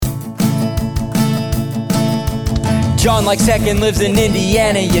John likes tech and lives in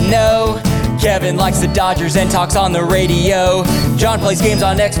Indiana, you know. Kevin likes the Dodgers and talks on the radio. John plays games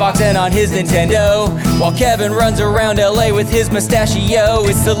on Xbox and on his Nintendo, while Kevin runs around LA with his mustachio.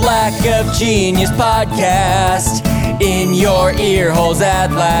 It's the Lack of Genius podcast, in your ear holes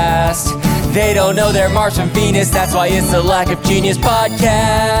at last. They don't know they're Mars from Venus, that's why it's the Lack of Genius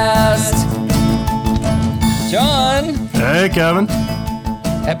podcast. John. Hey, Kevin.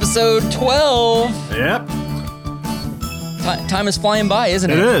 Episode 12. Yep. Time is flying by, isn't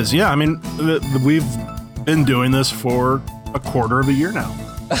it? It is, yeah. I mean, we've been doing this for a quarter of a year now.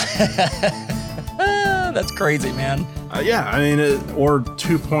 That's crazy, man. Yeah, I mean, or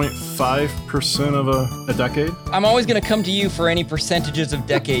 2.5% of a decade. I'm always going to come to you for any percentages of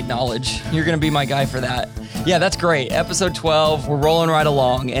decade knowledge. You're going to be my guy for that. Yeah, that's great. Episode 12, we're rolling right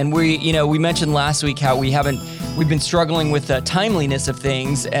along. And we mentioned last week how we've been struggling with the timeliness of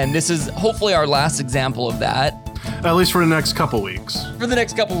things. And this is hopefully our last example of that. At least for the next couple weeks. For the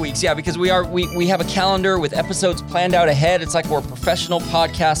next couple weeks, yeah, because we have a calendar with episodes planned out ahead. It's like we're a professional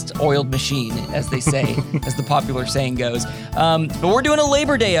podcast oiled machine, as they say, as the popular saying goes. But we're doing a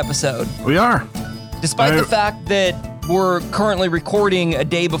Labor Day episode. We are. Despite the fact that we're currently recording a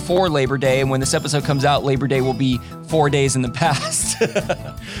day before Labor Day, and when this episode comes out, Labor Day will be 4 days in the past.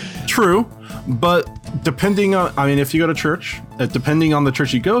 True, but depending on, if you go to church, depending on the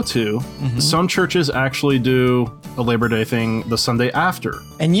church you go to, some churches actually do a Labor Day thing the Sunday after.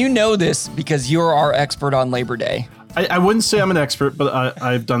 And you know this because you're our expert on Labor Day. I wouldn't say I'm an expert, but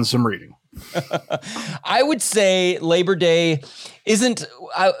I've done some reading. I would say Labor Day isn't,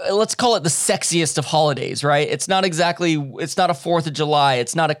 let's call it the sexiest of holidays, right? It's not a 4th of July.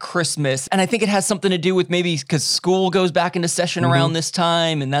 It's not a Christmas. And I think it has something to do with maybe because school goes back into session around this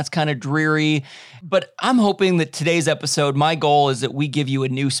time, and that's kind of dreary. But I'm hoping that today's episode, my goal is that we give you a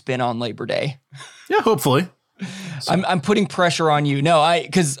new spin on Labor Day. Yeah, hopefully. I'm putting pressure on you. No,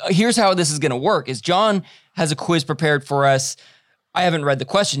 because here's how this is going to work is John has a quiz prepared for us. I haven't read the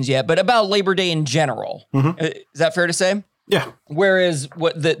questions yet, but about Labor Day in general. Is that fair to say? Yeah. Whereas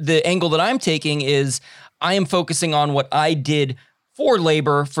what the angle that I'm taking is I am focusing on what I did for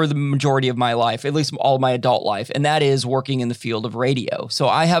labor for the majority of my life, at least all of my adult life, and that is working in the field of radio. So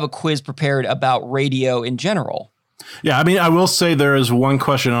I have a quiz prepared about radio in general. Yeah, I will say there is one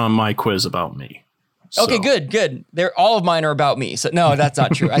question on my quiz about me. So. Okay, good. All of mine are about me. So no, that's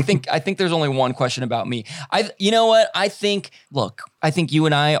not true. I think there's only one question about me. You know what? I think you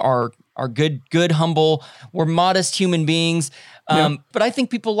and I are good, humble. We're modest human beings. But I think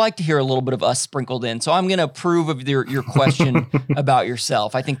people like to hear a little bit of us sprinkled in. So I'm going to approve of your question about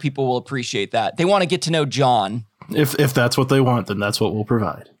yourself. I think people will appreciate that. They want to get to know John. If that's what they want, then that's what we'll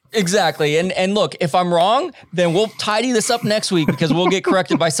provide. Exactly. And look, if I'm wrong, then we'll tidy this up next week because we'll get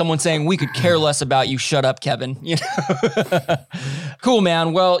corrected by someone saying we could care less about you. Shut up, Kevin. Cool,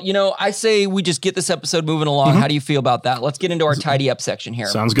 man. Well, I say we just get this episode moving along. How do you feel about that? Let's get into our tidy up section here.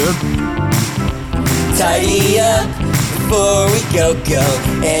 Sounds good. Tidy up before we go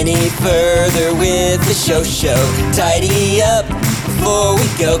any further with the show. Tidy up before we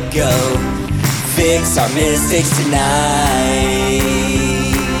go. Fix our mistakes tonight.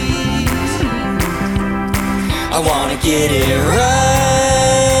 I wanna get it right.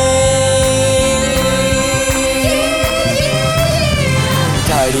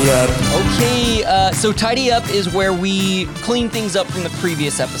 Tidy up. Okay, so tidy up is where we clean things up from the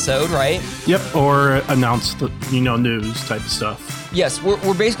previous episode, right? Yep, or announce the news type of stuff. Yes,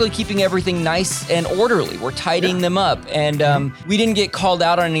 we're basically keeping everything nice and orderly. We're tidying them up. And we didn't get called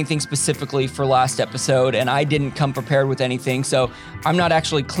out on anything specifically for last episode, and I didn't come prepared with anything, so I'm not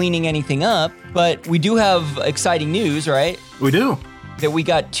actually cleaning anything up. But we do have exciting news, right? We do. That we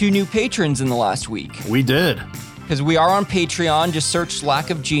got 2 new patrons in the last week. We did. Because we are on Patreon, just search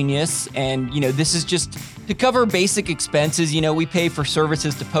Lack of Genius, and this is just to cover basic expenses. We pay for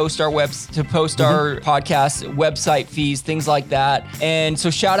services to post our our podcast, website fees, things like that. And so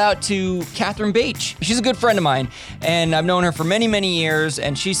shout out to Catherine Bache. She's a good friend of mine, and I've known her for many, many years,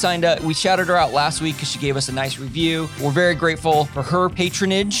 and she signed up. We shouted her out last week because she gave us a nice review. We're very grateful for her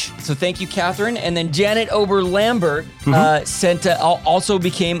patronage. So thank you, Catherine. And then Janet Ober-Lambert also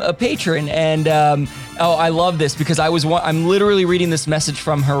became a patron, and I love this because I'm literally reading this message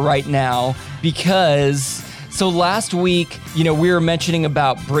from her right now because so last week, we were mentioning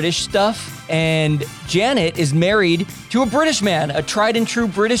about British stuff, and Janet is married to a British man, a tried and true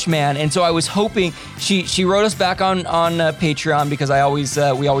British man. And so I was hoping she wrote us back on Patreon because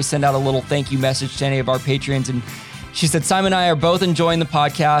we always send out a little thank you message to any of our patrons, and She said, Simon and I are both enjoying the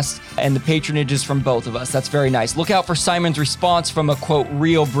podcast and the patronages from both of us. That's very nice. Look out for Simon's response from a, quote,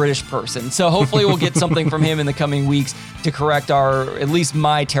 real British person. So hopefully we'll get something from him in the coming weeks to correct at least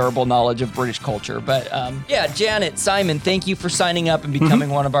my terrible knowledge of British culture. But yeah, Janet, Simon, thank you for signing up and becoming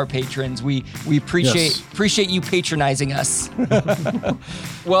one of our patrons. We appreciate you patronizing us.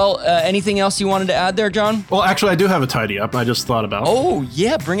 Well, anything else you wanted to add there, John? Well, actually, I do have a tidy up. I just thought about. Oh,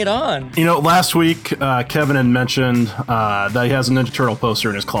 yeah, bring it on. You know, last week, Kevin had mentioned that he has a Ninja Turtle poster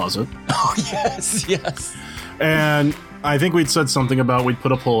in his closet. Oh, yes. And I think we'd said something about we'd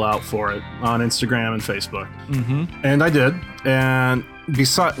put a poll out for it on Instagram and Facebook. And I did. And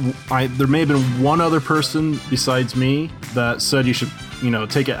there may have been one other person besides me that said you should,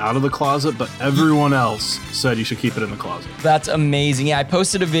 take it out of the closet, but everyone else said you should keep it in the closet. That's amazing. Yeah, I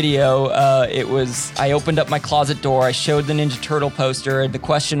posted a video. I opened up my closet door. I showed the Ninja Turtle poster. And the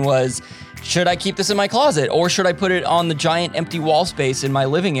question was, should I keep this in my closet or should I put it on the giant empty wall space in my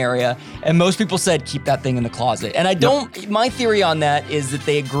living area? And most people said, keep that thing in the closet. And my theory on that is that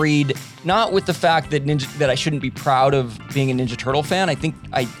they agreed not with the fact that I shouldn't be proud of being a Ninja Turtle fan. I think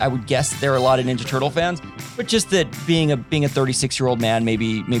I would guess there are a lot of Ninja Turtle fans, but just that being a 36-year-old man,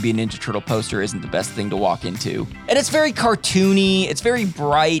 maybe a Ninja Turtle poster isn't the best thing to walk into. And it's very cartoony. It's very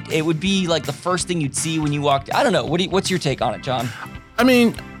bright. It would be like the first thing you'd see when you walked. I don't know. What's your take on it, John? I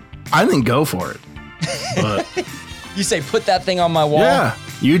mean, I didn't go for it. But you say put that thing on my wall? Yeah,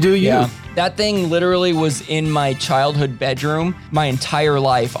 you do you. Yeah. That thing literally was in my childhood bedroom my entire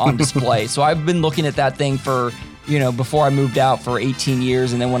life on display. So I've been looking at that thing for, before I moved out for 18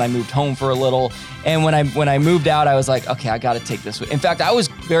 years. And then when I moved home for a little. And when I moved out, I was like, okay, I got to take this. In fact, I was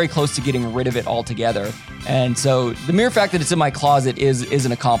very close to getting rid of it altogether. And so the mere fact that it's in my closet is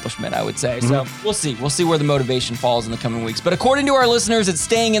an accomplishment, I would say. So we'll see. We'll see where the motivation falls in the coming weeks. But according to our listeners, it's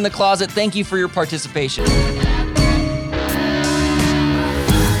staying in the closet. Thank you for your participation.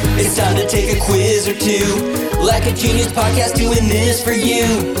 It's time to take a quiz or two. Like a Genius podcast doing this for you.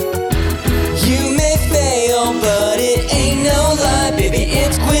 You may fail, but it ain't no lie, baby,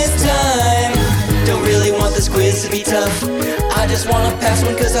 it's quiz time. Don't really want this quiz to be tough. I just want to pass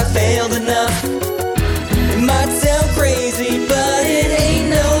one cause I failed enough. It might sound crazy, but it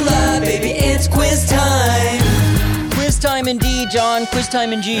ain't no lie, baby, it's quiz time. Quiz time indeed, John. Quiz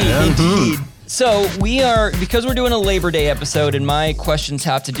time indeed. Indeed. So because we're doing a Labor Day episode and my questions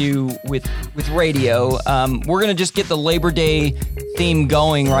have to do with radio, we're going to just get the Labor Day theme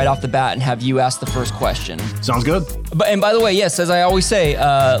going right off the bat and have you ask the first question. Sounds good. And by the way, yes, as I always say,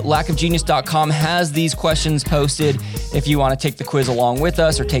 lackofgenius.com has these questions posted if you want to take the quiz along with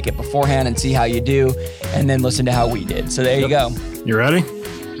us or take it beforehand and see how you do and then listen to how we did. So there you go. You ready?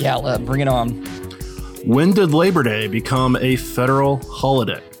 Yeah, bring it on. When did Labor Day become a federal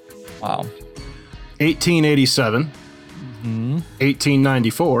holiday? Wow. 1887,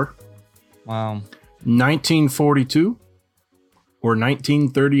 1894, wow, 1942, or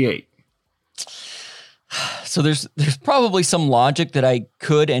 1938? So there's probably some logic that I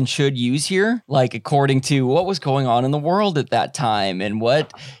could and should use here, like according to what was going on in the world at that time and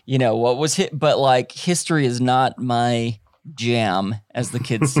what was hit. But like history is not my jam, as the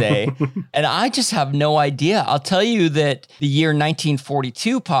kids say. And I just have no idea. I'll tell you that the year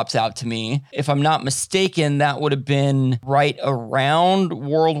 1942 pops out to me. If I'm not mistaken, that would have been right around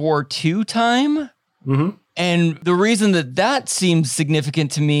World War II time. And the reason that seems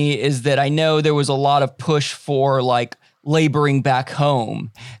significant to me is that I know there was a lot of push for like laboring back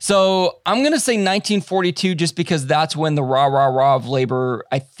home. So I'm going to say 1942 just because that's when the rah of labor,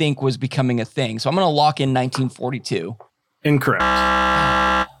 I think, was becoming a thing. So I'm going to lock in 1942. Incorrect.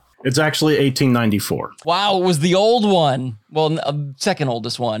 It's actually 1894. Wow, it was the old one. Well, second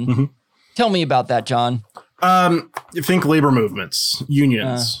oldest one. Tell me about that, John. You think labor movements,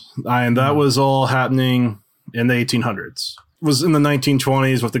 unions, and that was all happening in the 1800s. It was in the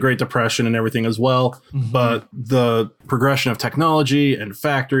 1920s with the Great Depression and everything as well. But the progression of technology and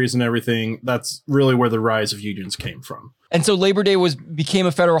factories and everything, that's really where the rise of unions came from. And so Labor Day became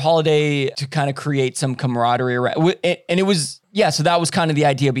a federal holiday to kind of create some camaraderie around, and it was, so that was kind of the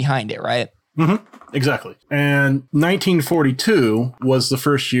idea behind it, right? Exactly. And 1942 was the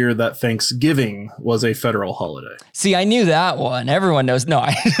first year that Thanksgiving was a federal holiday. See, I knew that one. Everyone knows. No,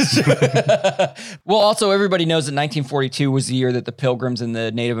 well, also everybody knows that 1942 was the year that the Pilgrims and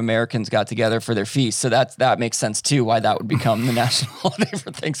the Native Americans got together for their feast. So that makes sense too, why that would become the national holiday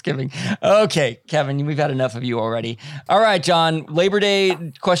for Thanksgiving. Okay, Kevin, we've had enough of you already. All right, John, Labor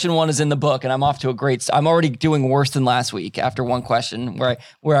Day question 1 is in the book and I'm off to a great I'm already doing worse than last week after one question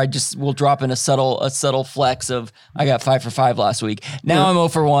where I just will drop in a subtle subtle flex of I got 5 for 5 last week. Now I'm 0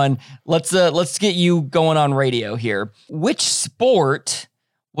 for 1. Let's get you going on radio here. Which sport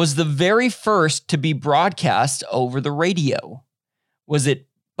was the very first to be broadcast over the radio? Was it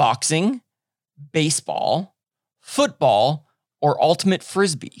boxing, baseball, football, or ultimate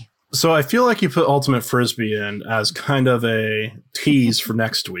frisbee? So I feel like you put ultimate frisbee in as kind of a tease for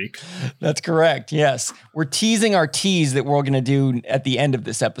next week. That's correct. Yes. We're teasing our tease that we're going to do at the end of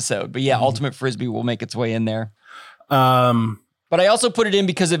this episode. But yeah, ultimate frisbee will make its way in there. But I also put it in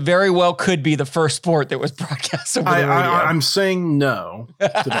because it very well could be the first sport that was broadcast over the radio. I'm saying no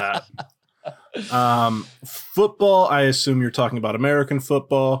to that. Football, I assume you're talking about American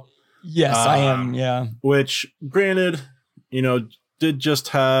football. Yes, I am. Yeah. Which, granted, did just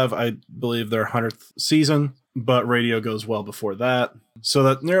have, I believe, their 100th season, but radio goes well before that. So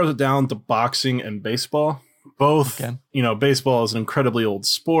that narrows it down to boxing and baseball. Both, baseball is an incredibly old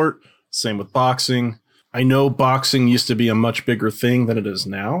sport. Same with boxing. I know boxing used to be a much bigger thing than it is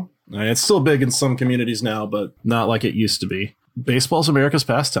now. It's still big in some communities now, but not like it used to be. Baseball's America's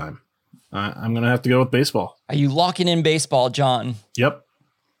pastime. I'm going to have to go with baseball. Are you locking in baseball, John? Yep.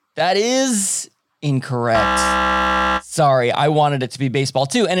 That is incorrect. Sorry, I wanted it to be baseball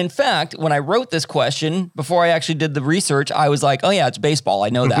too. And in fact, when I wrote this question, before I actually did the research, I was like, oh yeah, it's baseball. I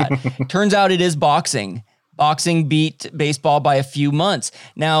know that. Turns out it is boxing. Boxing beat baseball by a few months.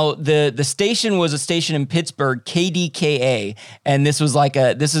 Now, the station was a station in Pittsburgh, KDKA, and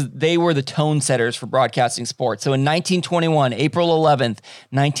they were the tone setters for broadcasting sports. So in 1921, April 11th,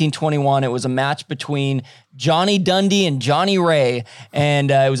 1921, it was a match between Johnny Dundee and Johnny Ray, and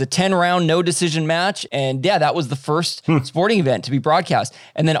it was a 10-round no-decision match, and yeah, that was the first sporting event to be broadcast.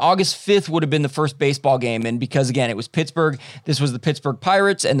 And then August 5th would have been the first baseball game, and because, again, it was Pittsburgh, this was the Pittsburgh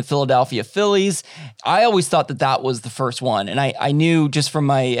Pirates and the Philadelphia Phillies. I always thought that was the first one, and I knew just from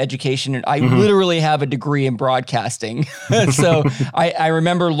my education, I literally have a degree in broadcasting, so I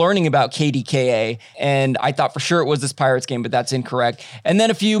remember learning about KDKA, and I thought for sure it was this Pirates game, but that's incorrect. And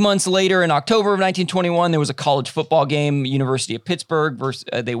then a few months later, in October of 1921, there was a college football game, University of Pittsburgh versus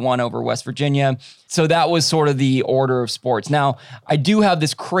they won over West Virginia. So that was sort of the order of sports. Now, I do have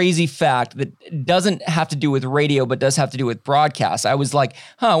this crazy fact that doesn't have to do with radio, but does have to do with broadcast. I was like,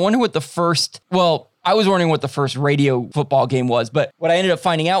 I wonder what I was wondering what the first radio football game was, but what I ended up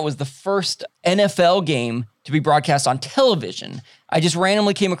finding out was the first NFL game to be broadcast on television. I just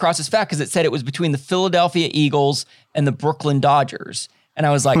randomly came across this fact because it said it was between the Philadelphia Eagles and the Brooklyn Dodgers. And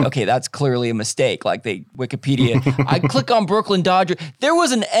I was like, okay, that's clearly a mistake. Like Wikipedia. I click on Brooklyn Dodgers. There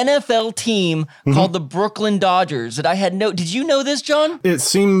was an NFL team called the Brooklyn Dodgers that I had did you know this, John? It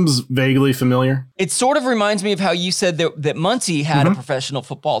seems vaguely familiar. It sort of reminds me of how you said that Muncie had a professional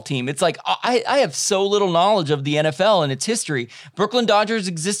football team. It's like, I have so little knowledge of the NFL and its history. Brooklyn Dodgers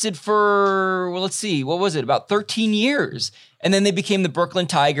existed for, let's see, what was it? About 13 years. And then they became the Brooklyn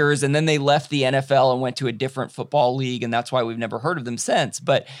Tigers, and then they left the NFL and went to a different football league, and that's why we've never heard of them since.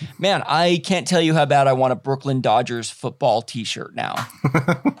 But man, I can't tell you how bad I want a Brooklyn Dodgers football T-shirt now.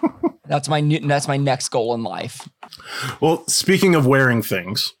 That's my next goal in life. Well, speaking of wearing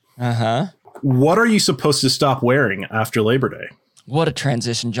things, what are you supposed to stop wearing after Labor Day? What a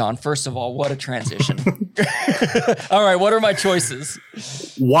transition, John. First of all, what a transition. All right, what are my choices?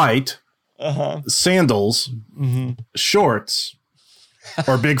 White. Sandals, shorts,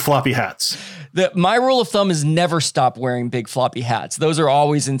 or big floppy hats. My rule of thumb is never stop wearing big floppy hats. Those are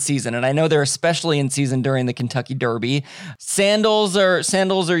always in season, and I know they're especially in season during the Kentucky Derby. Sandals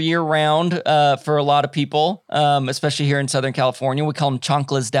are year round for a lot of people, especially here in Southern California. We call them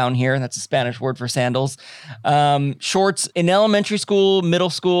chanclas down here. That's a Spanish word for sandals. Shorts in elementary school, middle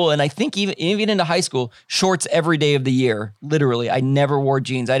school, and I think even into high school. Shorts every day of the year. Literally, I never wore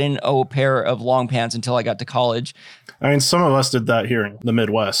jeans. I didn't own a pair of long pants until I got to college. I mean, some of us did that here in the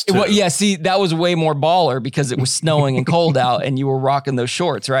Midwest. Well, yeah, see, that was way more baller because it was snowing and cold out and you were rocking those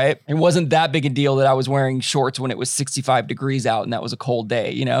shorts, right? It wasn't that big a deal that I was wearing shorts when it was 65 degrees out and that was a cold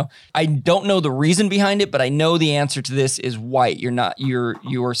day, I don't know the reason behind it, but I know the answer to this is white.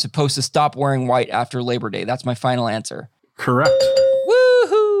 You are supposed to stop wearing white after Labor Day. That's my final answer. Correct.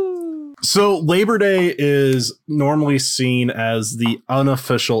 Woohoo! So Labor Day is normally seen as the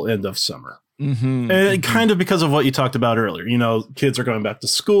unofficial end of summer. And kind of because of what you talked about earlier, kids are going back to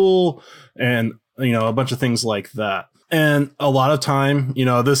school and, a bunch of things like that. And a lot of time,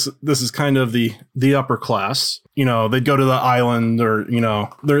 this is kind of the upper class. They'd go to the island or,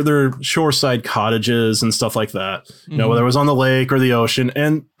 their shoreside cottages and stuff like that, whether it was on the lake or the ocean.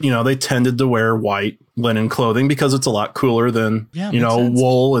 And, they tended to wear white linen clothing because it's a lot cooler than,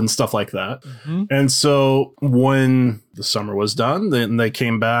 wool and stuff like that. And so when the summer was done, then they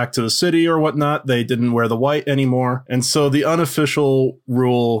came back to the city or whatnot. They didn't wear the white anymore. And so the unofficial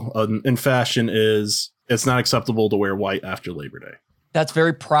rule in fashion is it's not acceptable to wear white after Labor Day. That's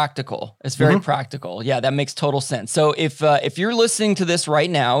very practical. It's very practical. Yeah, that makes total sense. So if you're listening to this right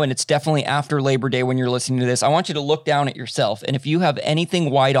now, and it's definitely after Labor Day when you're listening to this, I want you to look down at yourself. And if you have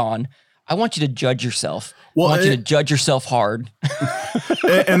anything white on, I want you to judge yourself. I want you to judge yourself hard.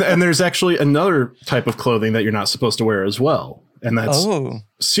 and there's actually another type of clothing that you're not supposed to wear as well. And that's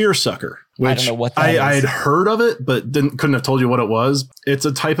seersucker, which I don't know what that is. I had heard of it, but couldn't have told you what it was. It's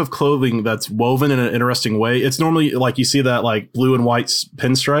a type of clothing that's woven in an interesting way. It's normally like you see that like blue and white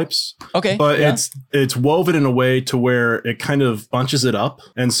pinstripes. Okay. But it's woven in a way to where it kind of bunches it up.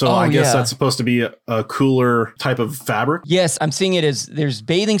 And so I guess that's supposed to be a cooler type of fabric. Yes, I'm seeing it as there's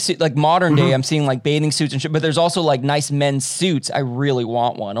bathing suit, like modern day, I'm seeing like bathing suits and shit, but there's also like nice men's suits. I really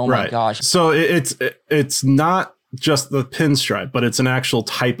want one. Oh my gosh. So it's not just the pinstripe, but it's an actual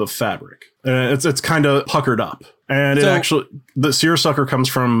type of fabric. It's kind of puckered up, and the seersucker comes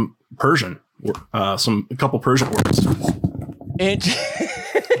from Persian, a couple Persian words.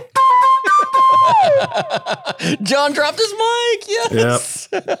 John dropped his mic. Yes.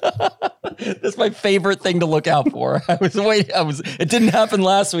 Yep. That's my favorite thing to look out for. It didn't happen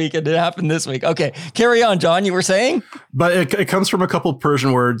last week. It didn't happen this week. Okay, carry on, John. You were saying, but it comes from a couple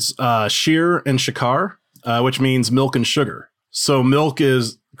Persian words, shir and shakar. Which means milk and sugar. So milk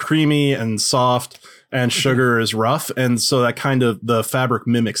is creamy and soft and sugar is rough. And so that kind of the fabric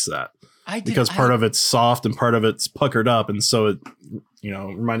mimics that because part of it's soft and part of it's puckered up. And so it,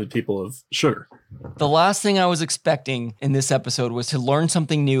 reminded people of sugar. The last thing I was expecting in this episode was to learn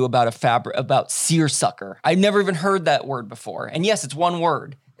something new about seersucker. I've never even heard that word before. And yes, it's one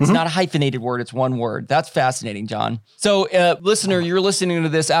word. It's not a hyphenated word. It's one word. That's fascinating, John. So, listener, you're listening to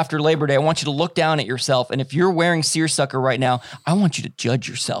this after Labor Day. I want you to look down at yourself. And if you're wearing seersucker right now, I want you to judge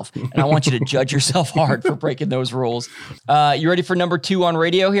yourself. And I want you to judge yourself hard for breaking those rules. You ready for number 2 on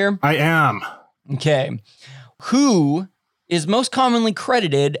radio here? I am. Okay. Who is most commonly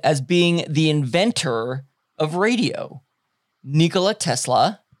credited as being the inventor of radio? Nikola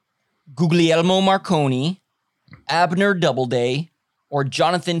Tesla, Guglielmo Marconi, Abner Doubleday, or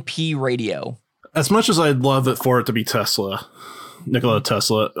Jonathan P. Radio? As much as I'd love it for it to be Nikola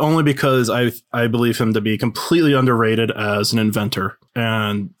Tesla, only because I believe him to be completely underrated as an inventor.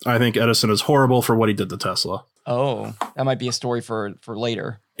 And I think Edison is horrible for what he did to Tesla. Oh, that might be a story for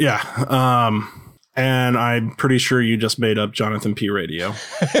later. Yeah. And I'm pretty sure you just made up Jonathan P. Radio.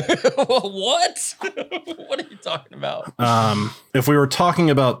 What? What are you talking about? If we were talking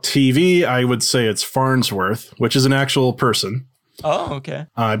about TV, I would say it's Farnsworth, which is an actual person. Oh, okay.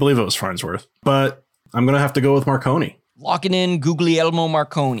 I believe it was Farnsworth, but I'm going to have to go with Marconi. Locking in Guglielmo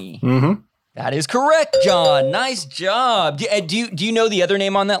Marconi. That is correct, John. Nice job. Do you know the other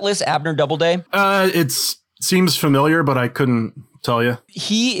name on that list, Abner Doubleday? It seems familiar, but I couldn't tell you.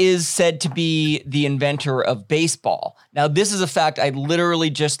 He is said to be the inventor of baseball. Now, this is a fact I literally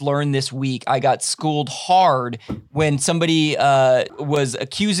just learned this week. I got schooled hard when somebody was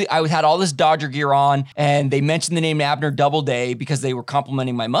accusing. I had all this Dodger gear on, and they mentioned the name Abner Doubleday because they were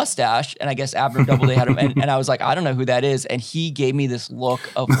complimenting my mustache. And I guess Abner Doubleday had him. And I was like, I don't know who that is. And he gave me this look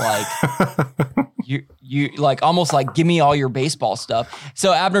of like, you like almost like, give me all your baseball stuff.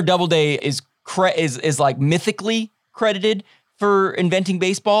 So Abner Doubleday is like mythically credited for inventing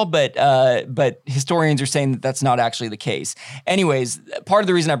baseball, but historians are saying that that's not actually the case. Anyways, part of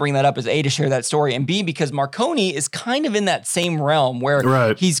the reason I bring that up is A, to share that story, and B, because Marconi is kind of in that same realm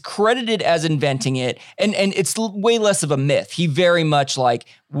where he's credited as inventing it, and it's way less of a myth. He very much like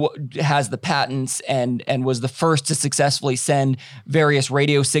has the patents and was the first to successfully send various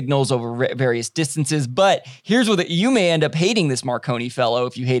radio signals over various distances. But here's what you may end up hating this Marconi fellow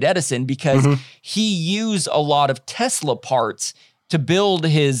if you hate Edison, because he used a lot of Tesla parts to build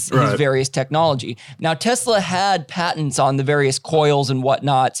his various technology. Now, Tesla had patents on the various coils and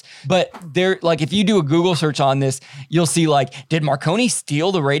whatnots, but they're like, if you do a Google search on this, you'll see like, did Marconi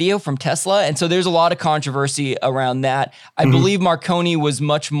steal the radio from Tesla? And so there's a lot of controversy around that. I believe Marconi was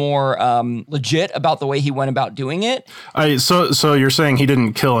much more legit about the way he went about doing it. So you're saying he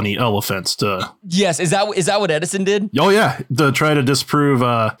didn't kill any elephants to... Yes. Is that what Edison did? Oh yeah. To try to disprove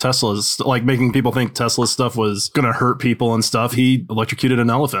Tesla's, like making people think Tesla's stuff was going to hurt people and stuff. He he electrocuted an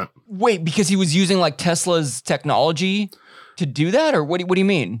elephant. Wait, because he was using like Tesla's technology to do that, or what do you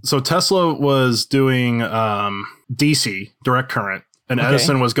mean? So Tesla was doing DC, direct current, and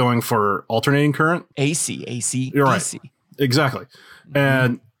Edison was going for alternating current. AC, You're DC. Right. Exactly. Mm-hmm.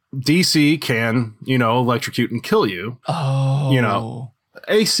 And DC can, electrocute and kill you. Oh.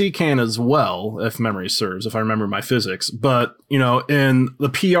 AC can as well, if memory serves, if I remember my physics. But, in the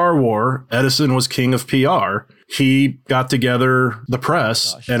PR war, Edison was king of PR. He got together the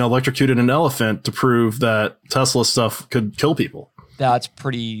press and electrocuted an elephant to prove that Tesla stuff could kill people. That's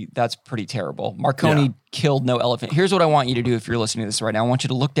pretty terrible. Marconi killed no elephant. Here's what I want you to do if you're listening to this right now. I want you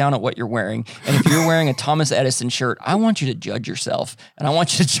to look down at what you're wearing. And if you're wearing a Thomas Edison shirt, I want you to judge yourself. And I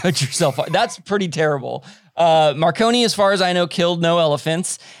want you to judge yourself. That's pretty terrible. Marconi, as far as I know, killed no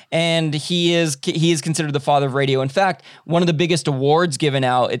elephants, and he is considered the father of radio. In fact, one of the biggest awards given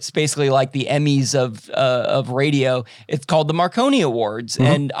out, it's basically like the Emmys of radio. It's called the Marconi Awards,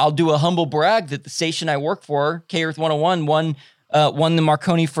 and I'll do a humble brag that the station I work for, K-Earth 101, won the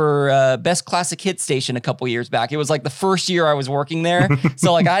Marconi for Best Classic Hit Station a couple years back. It was like the first year I was working there.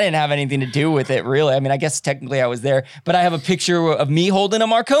 So like I didn't have anything to do with it really. I mean, I guess technically I was there, but I have a picture of me holding a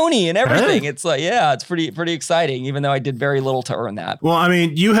Marconi and everything. Hey. It's like, yeah, it's pretty exciting, even though I did very little to earn that. Well, I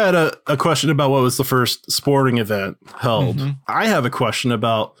mean, you had a question about what was the first sporting event held. Mm-hmm. I have a question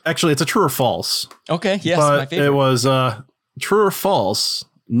about, actually, it's a true or false. Okay, yes, but my favorite. It was true or false.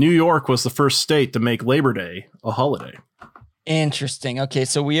 New York was the first state to make Labor Day a holiday. Interesting. Okay,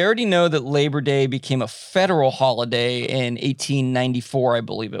 so we already know that Labor Day became a federal holiday in 1894, I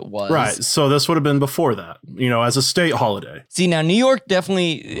believe it was. Right. So this would have been before that, as a state holiday. See, now New York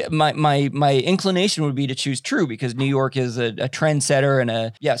definitely, my inclination would be to choose true because New York is a trendsetter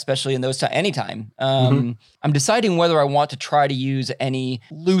and especially in those times, anytime. I'm deciding whether I want to try to use any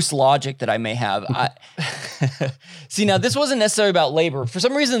loose logic that I may have. See, now this wasn't necessarily about labor. For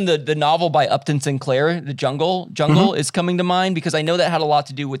some reason, the novel by Upton Sinclair, The Jungle is coming to mind because I know that had a lot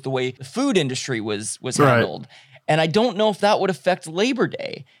to do with the way the food industry was handled. And I don't know if that would affect Labor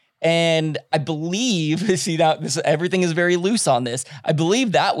Day. And I believe, see now everything is very loose on this. I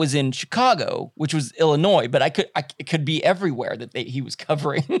believe that was in Chicago, which was Illinois, but it could be everywhere that he was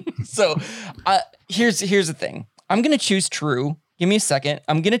covering. So here's the thing. I'm going to choose true. Give me a second.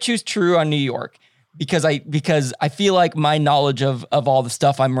 I'm going to choose true on New York. Because I feel like my knowledge of all the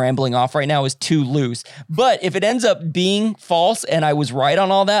stuff I'm rambling off right now is too loose. But if it ends up being false and I was right on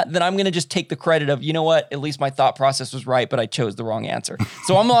all that, then I'm going to just take the credit of, you know what, at least my thought process was right, but I chose the wrong answer.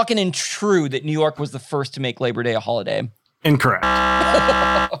 So I'm locking in true that New York was the first to make Labor Day a holiday. Incorrect.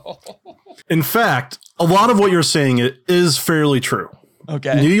 In fact, a lot of what you're saying is fairly true.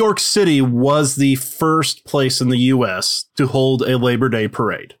 Okay. New York City was the first place in the U.S. to hold a Labor Day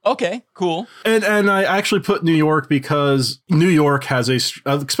parade. Okay, cool. And I actually put New York because New York has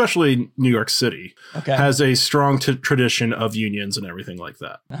especially New York City, has a strong tradition of unions and everything like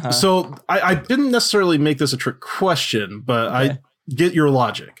that. Uh-huh. So I didn't necessarily make this a trick question, but I get your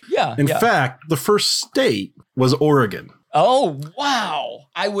logic. Yeah. In fact, the first state was Oregon. Oh, wow.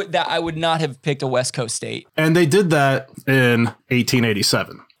 I would not have picked a West Coast state. And they did that in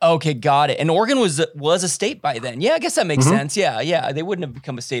 1887. Okay, got it. And Oregon was a state by then. Yeah, I guess that makes sense. Yeah. They wouldn't have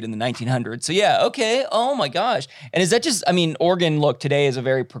become a state in the 1900s. So yeah, okay. Oh my gosh. And is that just, Oregon, look, today is a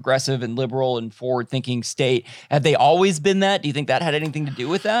very progressive and liberal and forward-thinking state. Have they always been that? Do you think that had anything to do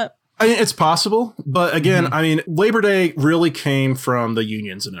with that? I mean, it's possible, but again, Labor Day really came from the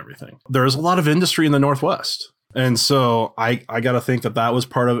unions and everything. There's a lot of industry in the Northwest. And so I got to think that was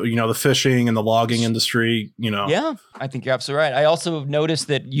part of, the fishing and the logging industry, Yeah, I think you're absolutely right. I also noticed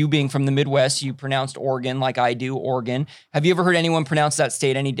that you being from the Midwest, you pronounced Oregon like I do, Oregon. Have you ever heard anyone pronounce that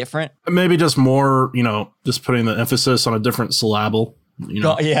state any different? Maybe just more, just putting the emphasis on a different syllable.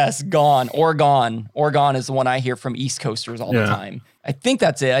 Yes, gone. Oregon. Oregon is the one I hear from East Coasters all the time. I think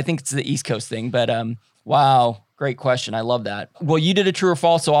that's it. I think it's the East Coast thing, but wow. Great question. I love that. Well, you did a true or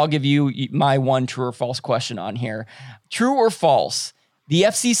false, so I'll give you my one true or false question on here. True or false, the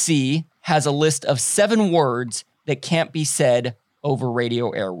FCC has a list of 7 words that can't be said over radio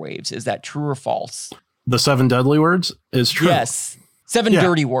airwaves. Is that true or false? The 7 deadly words is true. Yes. 7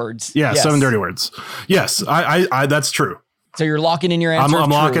 dirty words. Yeah, yes. 7 dirty words. Yes, I that's true. So you're locking in your answer? I'm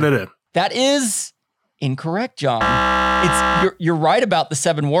locking it in. That is incorrect, John. You're right about the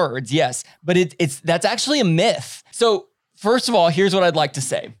 7 words, yes, but that's actually a myth. So first of all, here's what I'd like to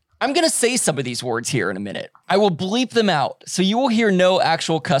say. I'm going to say some of these words here in a minute. I will bleep them out, so you will hear no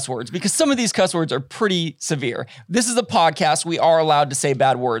actual cuss words, because some of these cuss words are pretty severe. This is a podcast. We are allowed to say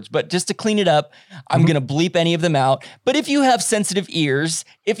bad words, but just to clean it up, I'm going to bleep any of them out. But if you have sensitive ears,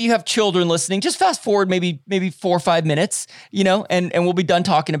 if you have children listening, just fast forward maybe 4 or 5 minutes, and we'll be done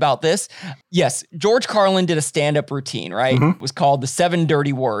talking about this. Yes, George Carlin did a stand-up routine, right? It was called The 7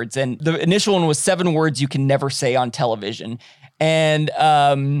 Dirty Words, and the initial one was 7 words you can never say on television. And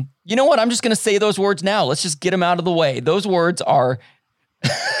you know what? I'm just going to say those words now. Let's just get them out of the way. Those words are,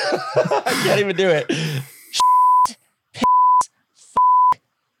 I can't even do it. Shit, piss,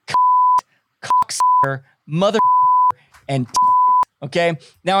 fuck, cocksucker, mother, and okay?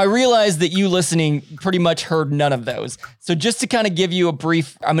 Now, I realize that you listening pretty much heard none of those. So just to kind of give you a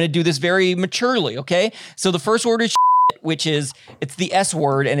brief, I'm going to do this very maturely, okay? So the first word is which is, it's the S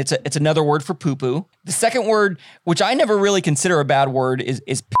word, and it's another word for poo-poo. The second word, which I never really consider a bad word, is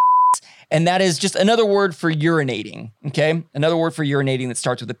piss, and that is just another word for urinating, okay? Another word for urinating that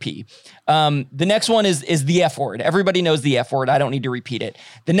starts with a P. The next one is the F word. Everybody knows the F word. I don't need to repeat it.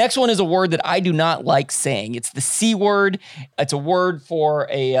 The next one is a word that I do not like saying. It's the C word. It's a word for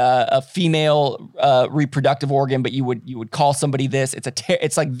a female reproductive organ, but you would call somebody this.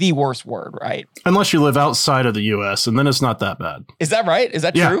 It's like the worst word, right? Unless you live outside of the U.S., and then it's not that bad. Is that right? Is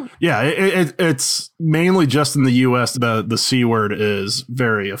that true? Yeah, it's mainly just in the U.S. The C word is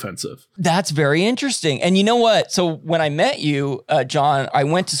very offensive. That's very interesting. And you know what? So when I met you, John, I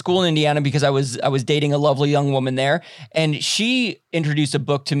went to school in Indiana because I was dating a lovely young woman there, and she introduced a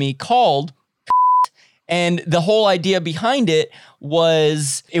book to me called and the whole idea behind it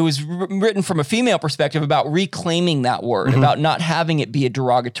was written from a female perspective about reclaiming that word, about not having it be a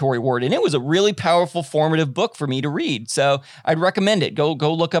derogatory word. And it was a really powerful, formative book for me to read. So I'd recommend it. Go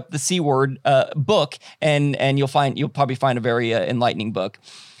look up the C word book, and you'll probably find a very enlightening book.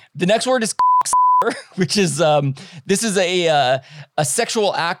 The next word is which is this is a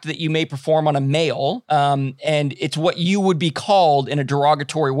sexual act that you may perform on a male, and it's what you would be called in a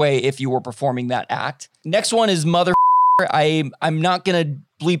derogatory way if you were performing that act. Next one is mother. I'm not gonna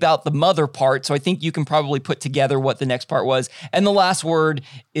bleep out the mother part, so I think you can probably put together what the next part was. And the last word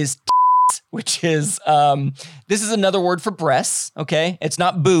is which is this is another word for breasts. Okay, it's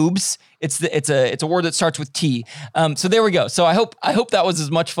not boobs. It's a word that starts with T. So there we go. So I hope that was as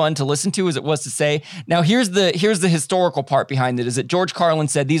much fun to listen to as it was to say. Now here's the historical part behind it. Is that George Carlin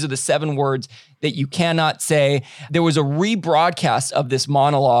said these are the 7 words that you cannot say. There was a rebroadcast of this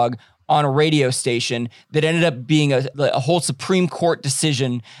monologue on a radio station that ended up being a whole Supreme Court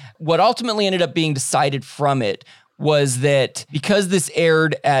decision. What ultimately ended up being decided from it was that because this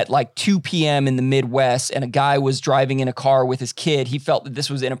aired at like 2 p.m. in the Midwest and a guy was driving in a car with his kid, he felt that this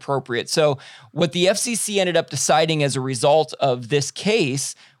was inappropriate. So what the FCC ended up deciding as a result of this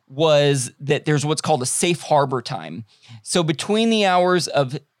case was that there's what's called a safe harbor time. So between the hours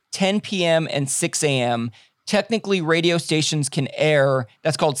of 10 p.m. and 6 a.m., technically radio stations can air,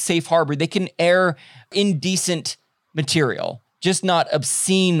 that's called safe harbor. They can air indecent material, just not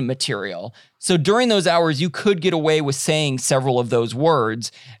obscene material. So during those hours, you could get away with saying several of those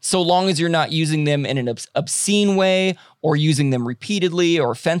words, so long as you're not using them in an obscene way or using them repeatedly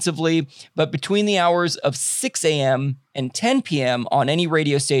or offensively. But between the hours of 6 a.m. and 10 p.m. on any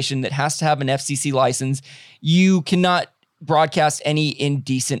radio station that has to have an FCC license, you cannot broadcast any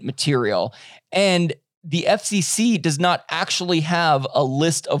indecent material. And the FCC does not actually have a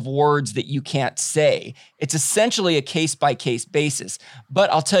list of words that you can't say. It's essentially a case-by-case basis.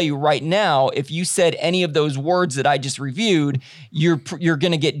 But I'll tell you right now, if you said any of those words that I just reviewed, you're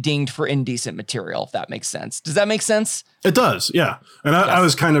going to get dinged for indecent material, if that makes sense. Does that make sense? It does, yeah. And I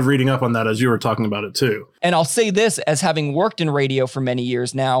was kind of reading up on that as you were talking about it too. And I'll say this, as having worked in radio for many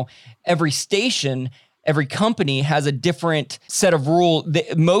years now, every station, every company has a different set of rules.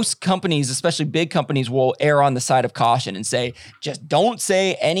 Most companies, especially big companies, will err on the side of caution and say, just don't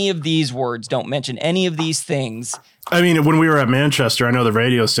say any of these words. Don't mention any of these things. I mean, when we were at Manchester, I know the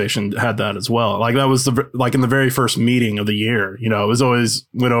radio station had that as well. Like that was in the very first meeting of the year, it was always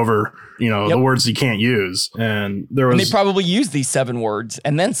went over, the words you can't use. And they probably used these 7 words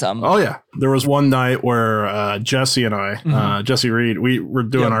and then some. Oh yeah. There was one night where Jesse and I, Jesse Reed, we were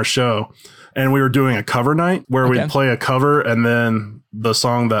doing our show. And we were doing a cover night where we'd play a cover and then the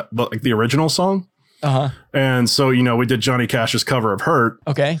song the original song. And so, we did Johnny Cash's cover of Hurt.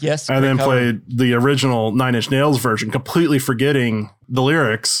 Okay. Yes. And then played the original 9 Inch Nails version, completely forgetting the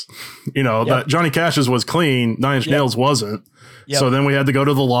lyrics, that Johnny Cash's was clean. 9 Inch Nails wasn't. So then we had to go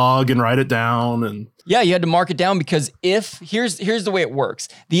to the log and write it down. And Yeah, you had to mark it down because here's the way it works.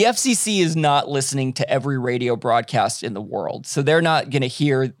 The FCC is not listening to every radio broadcast in the world. So they're not going to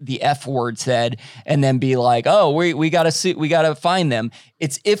hear the F word said and then be like, "Oh, we got to find them."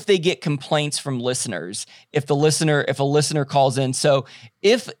 It's if they get complaints from listeners. If a listener calls in. So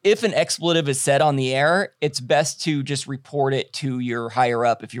if an expletive is said on the air, it's best to just report it to your higher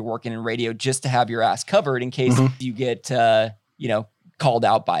up if you're working in radio, just to have your ass covered in case you get called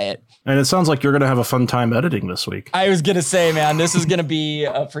out by it. And it sounds like you're going to have a fun time editing this week. I was going to say, man, this is going to be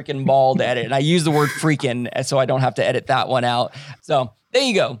a freaking ball to edit. And I use the word freaking so I don't have to edit that one out. So there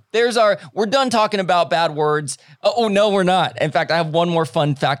you go. We're done talking about bad words. Oh, no, we're not. In fact, I have one more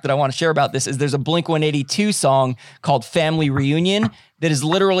fun fact that I want to share about this is there's a Blink-182 song called Family Reunion that is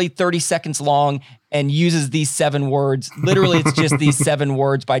literally 30 seconds long and uses these 7 words. Literally, it's just these 7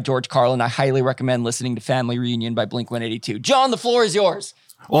 words by George Carlin. I highly recommend listening to Family Reunion by Blink-182. John, the floor is yours.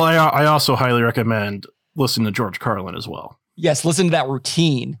 Well, I also highly recommend listening to George Carlin as well. Yes, listen to that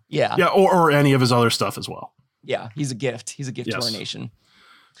routine. Yeah. Yeah, or any of his other stuff as well. Yeah, he's a gift. He's a gift to our nation.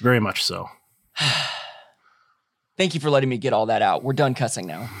 Very much so. Thank you for letting me get all that out. We're done cussing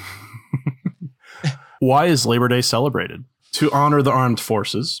now. Why is Labor Day celebrated? To honor the armed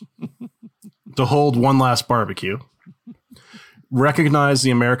forces, to hold one last barbecue, recognize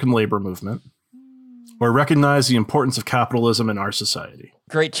the American labor movement, or recognize the importance of capitalism in our society.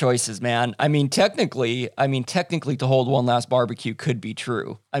 Great choices, man. I mean, technically, to hold one last barbecue could be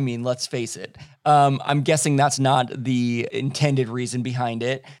true. I mean, let's face it. I'm guessing that's not the intended reason behind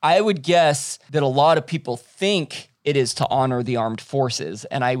it. I would guess that a lot of people think it is to honor the armed forces.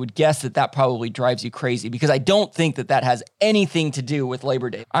 And I would guess that probably drives you crazy because I don't think that has anything to do with Labor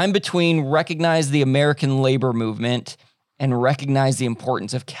Day. I'm between recognize the American labor movement and recognize the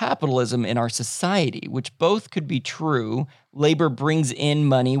importance of capitalism in our society, which both could be true. Labor brings in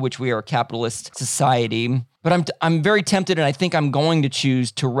money, which we are a capitalist society. But I'm very tempted, and I think I'm going to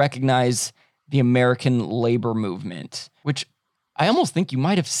choose to recognize the American labor movement, which I almost think you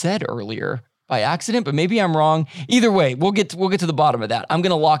might have said earlier by accident, but maybe I'm wrong. Either way, we'll get to the bottom of that. I'm going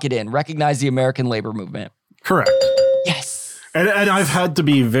to lock it in. Recognize the American labor movement. Correct. Yes. And I've had to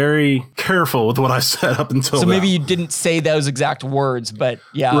be very careful with what I said up until So now. maybe you didn't say those exact words, but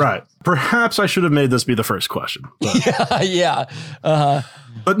yeah. Right. Perhaps I should have made this be the first question. But, Yeah. Uh-huh.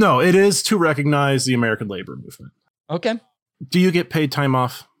 but no, it is to recognize the American labor movement. Okay. Do you get paid time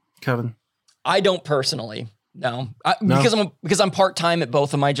off, Kevin? I don't personally. No, No? because I'm part-time at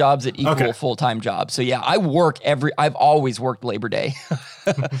both of my jobs that equal full-time jobs. So yeah, I've always worked Labor Day.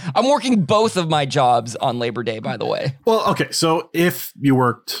 I'm working both of my jobs on Labor Day, by the way. Well, okay. So if you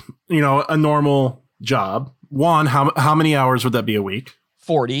worked, a normal job, one, how many hours would that be a week?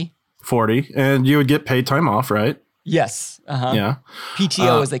 40. 40. And you would get paid time off, right? Yes. Uh-huh. Yeah.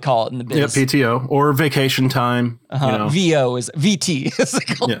 PTO, as they call it in the biz. Yeah, PTO or vacation time. VO is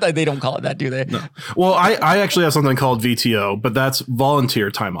VT. They don't call it that, do they? No. Well, I actually have something called VTO, but that's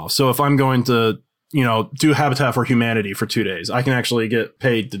volunteer time off. So if I'm going to, do Habitat for Humanity for 2 days, I can actually get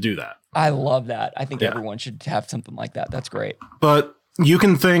paid to do that. I love that. I think everyone should have something like that. That's great. But you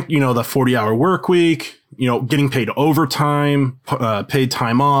can think, the 40-hour work week, getting paid overtime, paid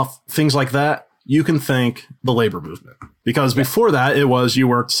time off, things like that. You can thank the labor movement because before that it was you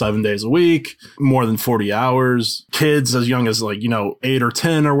worked 7 days a week, more than 40 hours. Kids as young as 8 or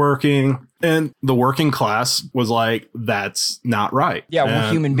 10 are working. And the working class was like, that's not right. Yeah,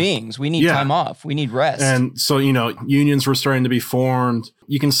 we're human beings. We need time off. We need rest. And so, unions were starting to be formed.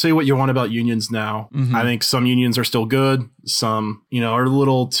 You can say what you want about unions now. Mm-hmm. I think some unions are still good. Some, are a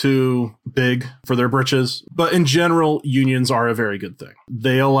little too big for their britches. But in general, unions are a very good thing.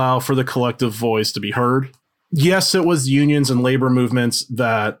 They allow for the collective voice to be heard. Yes, it was unions and labor movements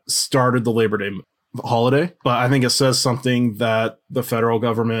that started the Labor Day holiday, but I think it says something that the federal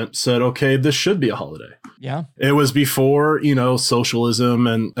government said, okay, this should be a holiday. Yeah. It was before, socialism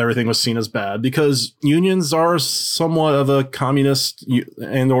and everything was seen as bad because unions are somewhat of a communist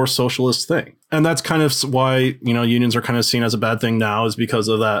and or socialist thing. And that's kind of why, unions are kind of seen as a bad thing now is because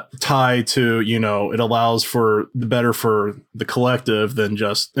of that tie to, it allows for the better for the collective than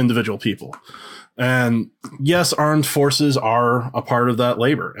just individual people. And yes, armed forces are a part of that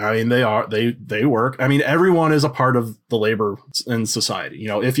labor. I mean, they work. I mean, everyone is a part of the labor in society.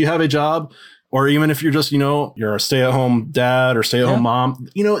 If you have a job or even if you're just, you're a stay-at-home dad or stay-at-home mom,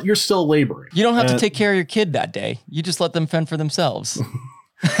 you're still laboring. You don't have to take care of your kid that day. You just let them fend for themselves.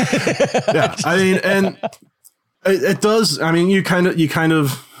 Yeah. I mean, and it does. I mean, you kind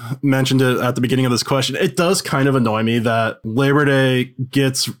of mentioned it at the beginning of this question. It does kind of annoy me that Labor Day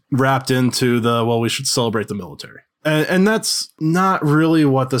gets wrapped into we should celebrate the military. And that's not really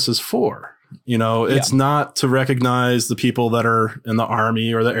what this is for. You know, it's not to recognize the people that are in the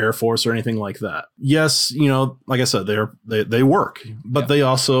Army or the Air Force or anything like that. Yes, you know, like I said, they work, but they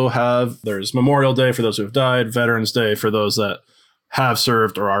also there's Memorial Day for those who have died, Veterans Day for those that have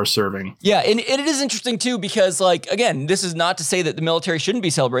served or are serving. Yeah, and it is interesting too because, like, again, this is not to say that the military shouldn't be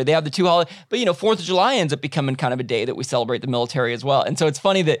celebrated. They have the two holidays, but, you know, 4th of July ends up becoming kind of a day that we celebrate the military as well. And so it's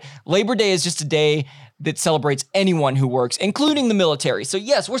funny that Labor Day is just a day that celebrates anyone who works, including the military. So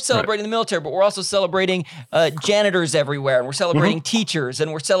yes, we're celebrating the military, but we're also celebrating janitors everywhere, and we're celebrating teachers,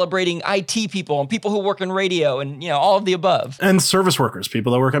 and we're celebrating IT people and people who work in radio, and, you know, all of the above. And service workers,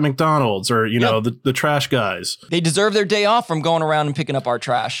 people that work at McDonald's, or, you know, the trash guys. They deserve their day off from going around and picking up our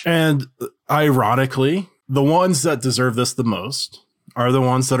trash. And ironically, the ones that deserve this the most are the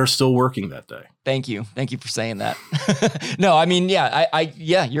ones that are still working that day. Thank you. Thank you for saying that. No, I mean,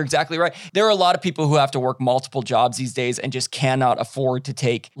 yeah, you're exactly right. There are a lot of people who have to work multiple jobs these days and just cannot afford to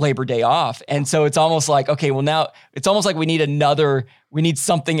take Labor Day off. And so it's almost like, okay, well, now it's almost like we need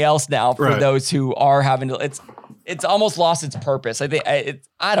something else now for those who are having to, it's almost lost its purpose. I think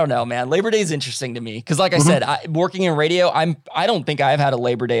I don't know, man. Labor Day is interesting to me because, like I said, working in radio, I don't think I've had a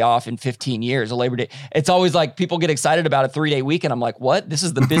Labor Day off in 15 years. A Labor Day, it's always like people get excited about a 3-day weekend. I'm like, what? This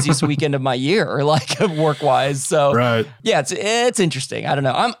is the busiest weekend of my year, or like work wise. So yeah, it's interesting. I don't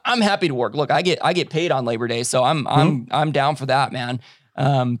know. I'm happy to work. Look, I get paid on Labor Day, so I'm down for that, man.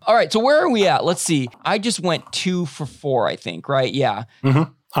 All right, so where are we at? Let's see. I just went 2 for 4, I think, right? Yeah.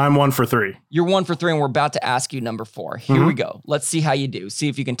 I'm 1 for 3. You're 1 for 3, and we're about to ask you number 4. Here we go. Let's see how you do. See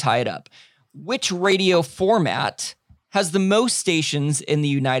if you can tie it up. Which radio format has the most stations in the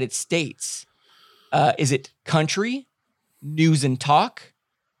United States? Is it country, news and talk,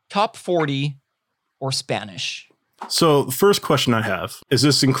 top 40, or Spanish? So the first question I have, is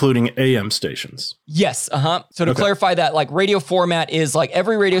this including AM stations? Yes. So to clarify that, like, radio format is like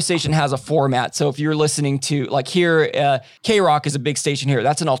every radio station has a format. So if you're listening to, like, here, K-Rock is a big station here.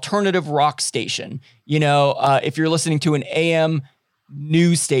 That's an alternative rock station. You know, if you're listening to an AM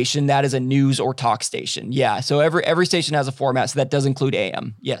news station, that is a news or talk station. Yeah. So every station has a format. So that does include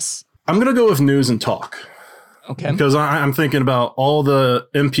AM. Yes. I'm going to go with news and talk. Okay. Because I'm thinking about all the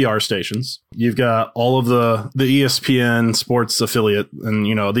NPR stations. You've got all of the ESPN sports affiliate and,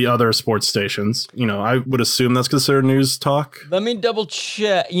 you know, the other sports stations. You know, I would assume that's considered news talk. Let me double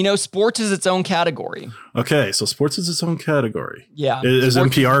check. You know, sports is its own category. Okay, so sports is its own category. Yeah. Is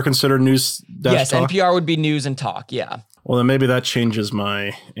NPR considered news? Yes, talk? NPR would be news and talk. Yeah. Well, then maybe that changes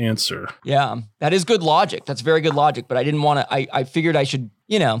my answer. Yeah, that is good logic. That's very good logic. But I didn't want to, I figured I should,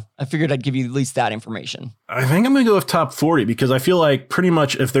 you know, I figured I'd give you at least that information. I think I'm going to go with top 40 because I feel like pretty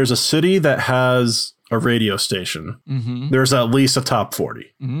much if there's a city that has a radio station, there's at least a top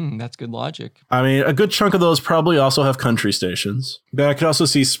 40. That's good logic. I mean, a good chunk of those probably also have country stations. But I could also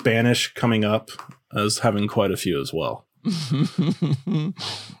see Spanish coming up as having quite a few as well.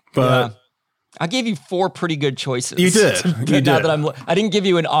 But... Yeah. I gave you 4 pretty good choices. You did. I didn't give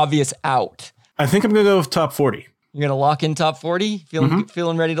you an obvious out. I think I'm going to go with top 40. You're going to lock in top 40?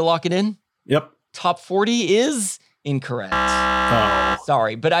 Feeling ready to lock it in? Yep. Top 40 is incorrect. Oh.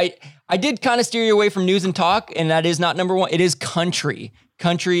 Sorry, but I did kind of steer you away from news and talk, and that is not number 1. It is country.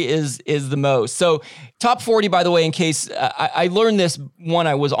 Country is the most. So top 40, by the way, in case I learned this when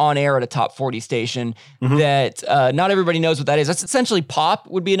I was on air at a top 40 station, that not everybody knows what that is. That's essentially pop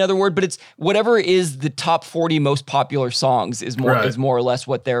would be another word, but it's whatever is the top 40 most popular songs is more or less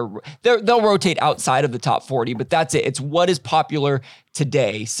what they'll rotate outside of the top 40, but that's it. It's what is popular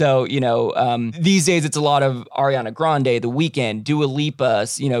today. So, you know, these days it's a lot of Ariana Grande, The Weeknd, Dua Lipa,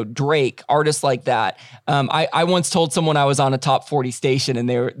 you know, Drake, artists like that. I once told someone I was on a top 40 station and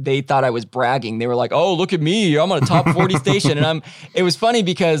they thought I was bragging. They were like, "Oh, look at me, I'm on a top 40 station." And it was funny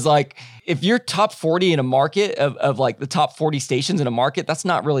because, like, if you're top 40 in a market of like the top 40 stations in a market, that's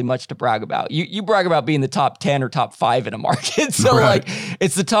not really much to brag about. You brag about being the top 10 or top 5 in a market. So like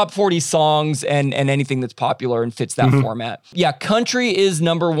it's the top 40 songs and anything that's popular and fits that format. Yeah, country is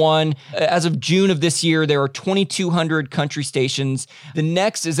number 1. As of June of this year, there are 2,200 country stations. The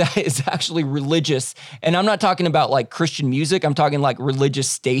next is actually religious. And I'm not talking about like Christian music. I'm talking like religious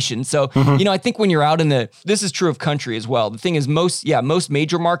stations. So, you know, I think when you're out in this is true of country as well. The thing is most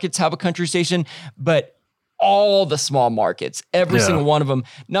major markets have a country station, but all the small markets, every single one of them,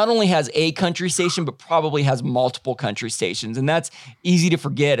 not only has a country station, but probably has multiple country stations. And that's easy to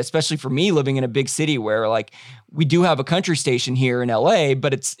forget, especially for me living in a big city where, like, we do have a country station here in LA,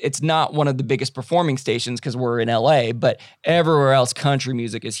 but it's not one of the biggest performing stations because we're in LA, but everywhere else, country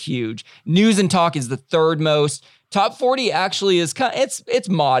music is huge. News and talk is the 3rd most. Top 40 actually is it's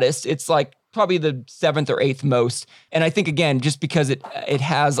modest. It's like probably the 7th or 8th most. And I think, again, just because it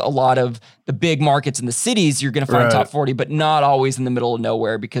has a lot of the big markets in the cities, you're going to find top 40, but not always in the middle of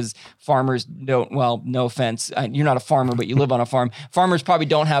nowhere, because farmers don't, well, no offense, you're not a farmer, but you live on a farm. Farmers probably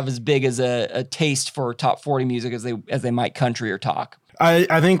don't have as big as a taste for top 40 music as they might country or talk.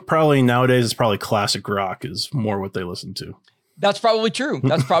 I think probably nowadays it's probably classic rock is more what they listen to. That's probably true.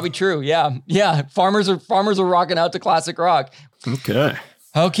 That's probably true. Yeah. Yeah. Farmers are rocking out to classic rock.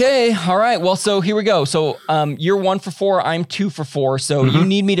 Okay. All right. Well, so here we go. So you're 1 for 4. I'm 2 for 4. So you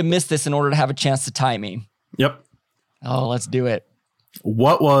need me to miss this in order to have a chance to tie me. Yep. Oh, let's do it.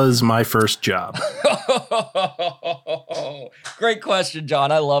 What was my first job? Great question,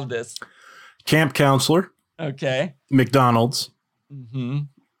 John. I love this. Camp counselor. Okay. McDonald's.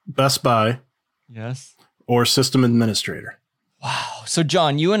 Best Buy. Yes. Or system administrator. Wow. So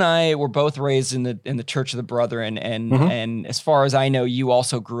John, you and I were both raised in the Church of the Brethren, and as far as I know, you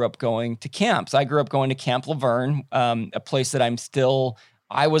also grew up going to camps. I grew up going to Camp Laverne, a place that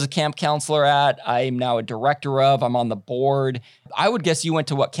I was a camp counselor at. I am now a director of. I'm on the board. I would guess you went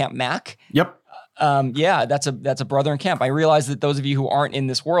to what, Camp Mac? Yep. Yeah, that's a Brethren camp. I realize that those of you who aren't in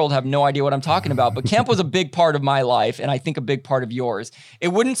this world have no idea what I'm talking about, but camp was a big part of my life, and I think a big part of yours. It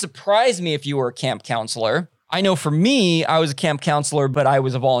wouldn't surprise me if you were a camp counselor. I know for me, I was a camp counselor, but I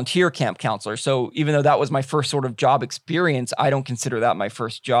was a volunteer camp counselor. So even though that was my first sort of job experience, I don't consider that my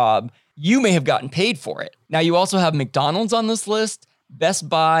first job. You may have gotten paid for it. Now, you also have McDonald's on this list, Best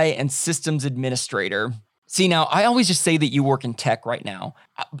Buy, and systems administrator. See, now, I always just say that you work in tech right now.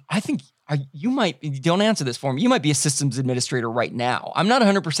 I think you might, don't answer this for me, you might be a systems administrator right now. I'm not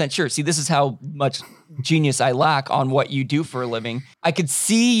 100% sure. See, this is how much genius I lack on what you do for a living. I could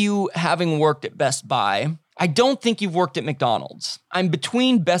see you having worked at Best Buy. I don't think you've worked at McDonald's. I'm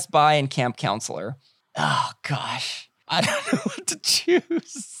between Best Buy and camp counselor. Oh, gosh. I don't know what to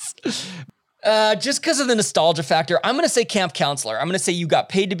choose. Just because of the nostalgia factor, I'm going to say camp counselor. I'm going to say you got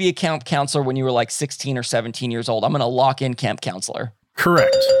paid to be a camp counselor when you were like 16 or 17 years old. I'm going to lock in camp counselor.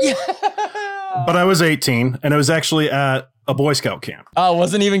 Correct. Yeah. But I was 18, and I was actually at a Boy Scout camp. Oh, it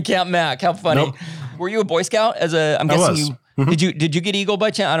wasn't even Camp Mac. How funny. Nope. Were you a Boy Scout? I'm guessing you. Did you get Eagle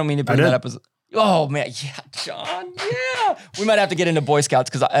by chance? I don't mean to bring that up as. Oh man, yeah, John, yeah. We might have to get into Boy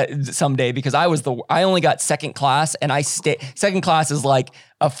Scouts someday, because I only got second class, and second class is like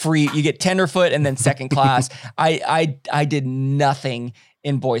a free. You get tenderfoot and then second class. I did nothing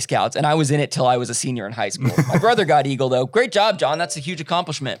in Boy Scouts, and I was in it till I was a senior in high school. My brother got Eagle though. Great job, John. That's a huge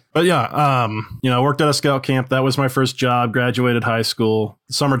accomplishment. But yeah, I worked at a scout camp. That was my first job. Graduated high school,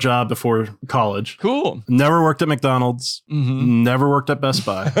 summer job before college. Cool. Never worked at McDonald's. Never worked at Best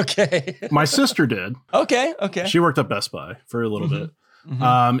Buy. Okay. My sister did. Okay. She worked at Best Buy for a little bit.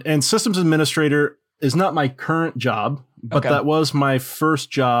 And systems administrator is not my current job, but that was my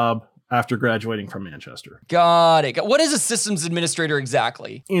first job after graduating from Manchester. Got it. What is a systems administrator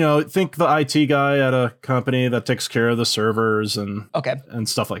exactly? Think the IT guy at a company that takes care of the servers and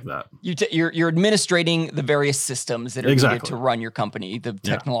stuff like that. You're administrating the various systems that are needed to run your company, the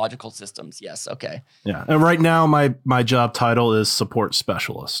technological systems. Yes. Okay. Yeah. And right now, my job title is support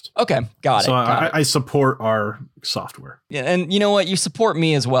specialist. Okay. Got it. So I support our software. Yeah. And you know what? You support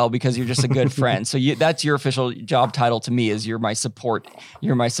me as well, because you're just a good friend. So that's your official job title to me, is you're my support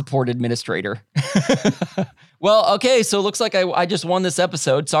administrator. Well, okay, so it looks like I just won this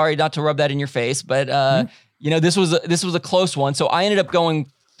episode. Sorry not to rub that in your face, but this was a close one. So I ended up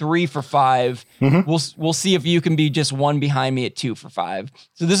going 3 for 5. We'll see if you can be just one behind me at 2 for 5.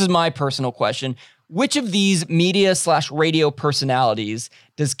 So this is my personal question. Which of these media/radio personalities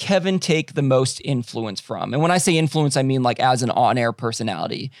does Kevin take the most influence from? And when I say influence, I mean like as an on-air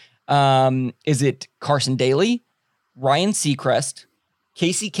personality. Is it Carson Daly, Ryan Seacrest,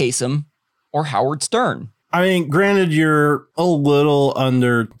 Casey Kasem, or Howard Stern? I mean, granted, you're a little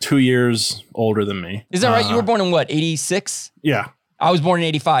under 2 years older than me. Is that right? You were born in what, 86? Yeah. I was born in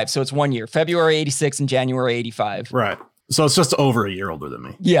 85, so it's 1 year. February 86 and January 85. Right. So it's just over a year older than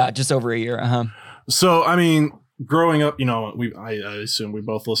me. Yeah, just over a year. So, I mean, growing up, I assume we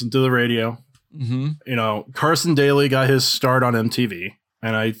both listened to the radio. Carson Daly got his start on MTV,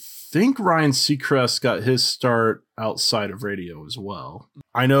 and I think Ryan Seacrest got his start outside of radio as well.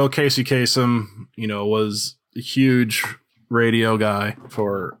 I know Casey Kasem, was a huge radio guy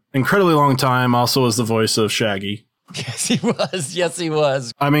for an incredibly long time. Also was the voice of Shaggy. Yes, he was. Yes, he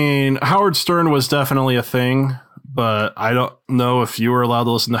was. I mean, Howard Stern was definitely a thing, but I don't know if you were allowed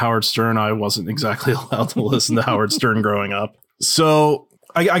to listen to Howard Stern. I wasn't exactly allowed to listen to Howard Stern growing up. So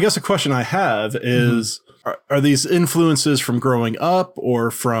I guess a question I have is, are these influences from growing up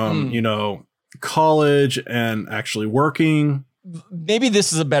or from, college and actually working? maybe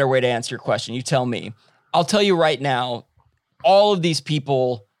this is a better way to answer your question. You tell me. I'll tell you right now, all of these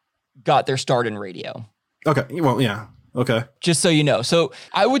people got their start in radio. Okay. Well, yeah. Okay. Just so you know. So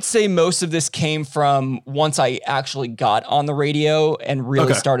I would say most of this came from once I actually got on the radio and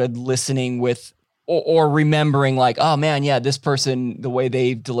really started listening with or remembering like, oh man, yeah, this person, the way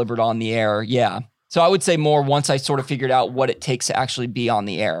they delivered on the air. Yeah. So I would say more once I sort of figured out what it takes to actually be on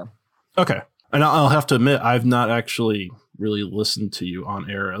the air. Okay. And I'll have to admit, I've not actually really listened to you on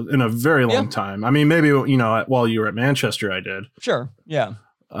air in a very long time. I mean, maybe, you know, while you were at Manchester, I did. Sure. Yeah.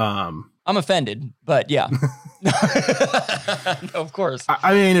 I'm offended, but yeah. No, of course.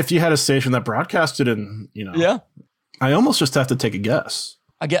 I mean, if you had a station that broadcasted in, you know, I almost just have to take a guess.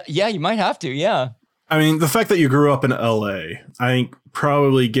 Yeah, you might have to. Yeah. I mean, the fact that you grew up in LA, I think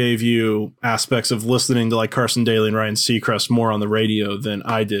probably gave you aspects of listening to like Carson Daly and Ryan Seacrest more on the radio than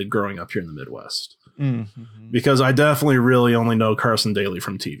I did growing up here in the Midwest. Mm-hmm. Because I definitely really only know Carson Daly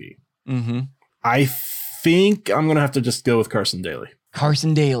from TV. Mm-hmm. I think I'm going to have to just go with Carson Daly.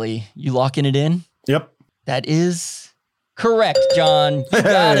 Carson Daly. You locking it in? Yep. That is correct, John. You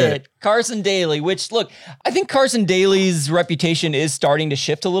got it. Carson Daly, which, look, I think Carson Daly's reputation is starting to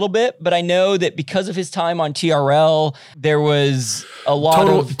shift a little bit, but I know that because of his time on TRL, there was a lot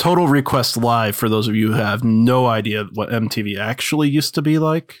of... Total Request Live, for those of you who have no idea what MTV actually used to be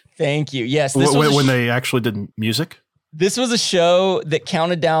like. Thank you. Yes. When they actually did music? This was a show that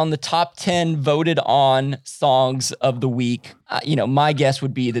counted down the top 10 voted on songs of the week. You know, my guess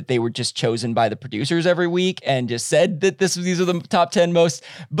would be that they were just chosen by the producers every week and just said that these are the top 10 most.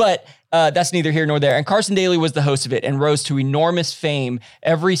 But that's neither here nor there. And Carson Daly was the host of it and rose to enormous fame.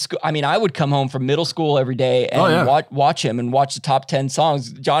 I would come home from middle school every day and watch him and watch the top 10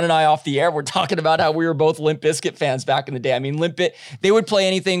 songs. John and I off the air were talking about how we were both Limp Bizkit fans back in the day. I mean, they would play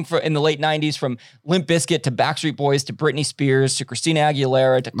anything in the late 90s from Limp Bizkit to Backstreet Boys to Britney Spears to Christina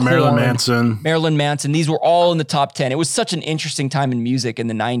Aguilera to Marilyn Manson. These were all in the top 10. It was such an interesting time in music in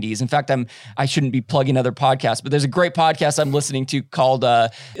the 90s. In fact, I shouldn't be plugging other podcasts, but there's a great podcast I'm listening to called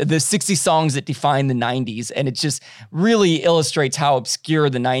the 60 Songs That Define the 90s. And it just really illustrates how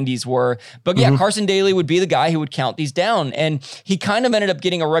obscure the 90s were. But yeah, Carson Daly would be the guy who would count these down. And he kind of ended up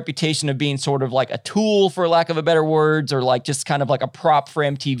getting a reputation of being sort of like a tool, for lack of a better words, or like just kind of like a prop for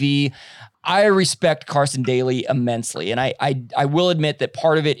MTV. I respect Carson Daly immensely. And I will admit that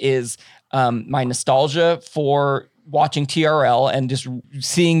part of it is my nostalgia for watching TRL and just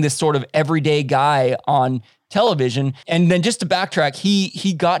seeing this sort of everyday guy on television. And then just to backtrack,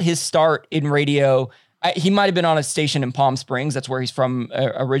 he got his start in radio. He might have been on a station in Palm Springs. That's where he's from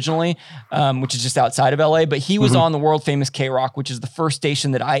originally, which is just outside of LA. But he was on the world famous K-Rock, which is the first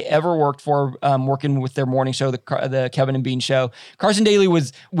station that I ever worked for, working with their morning show, the Kevin and Bean show. Carson Daly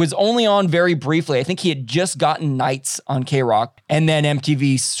was only on very briefly. I think he had just gotten nights on K-Rock, and then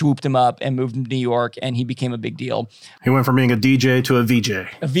MTV swooped him up and moved him to New York, and he became a big deal. He went from being a DJ to a VJ.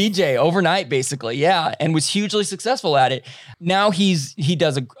 A VJ overnight, basically, yeah, and was hugely successful at it. Now he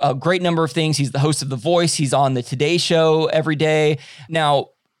does a great number of things. He's the host of The Voice. He's on the Today Show every day.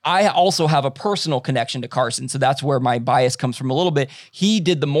 Now, I also have a personal connection to Carson, so that's where my bias comes from a little bit. He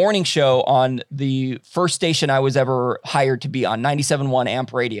did the morning show on the first station I was ever hired to be on, 97.1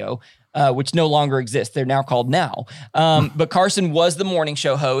 AMP Radio, which no longer exists. They're now called Now. But Carson was the morning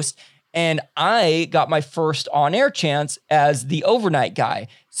show host, and I got my first on-air chance as the overnight guy.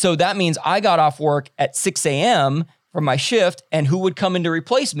 So that means I got off work at 6 a.m., from my shift, and who would come in to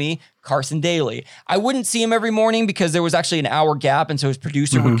replace me? Carson Daly. I wouldn't see him every morning because there was actually an hour gap, and so his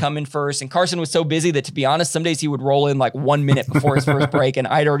producer would come in first. And Carson was so busy that, to be honest, some days he would roll in like 1 minute before his first break, and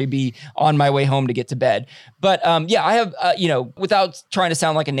I'd already be on my way home to get to bed. But yeah, I have, without trying to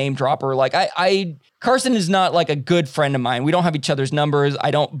sound like a name dropper, like Carson is not like a good friend of mine. We don't have each other's numbers.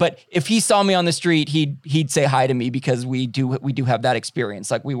 But if he saw me on the street, he'd say hi to me because we do have that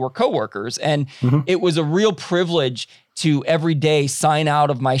experience. Like we were coworkers, and it was a real privilege to every day sign out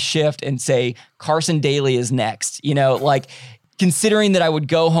of my shift and say, Carson Daly is next. Like considering that I would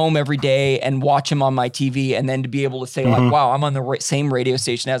go home every day and watch him on my TV, and then to be able to say like, wow, I'm on the same radio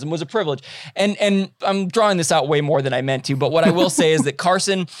station as him was a privilege. And I'm drawing this out way more than I meant to, but what I will say is that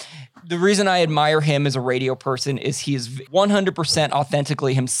Carson, the reason I admire him as a radio person is he is 100%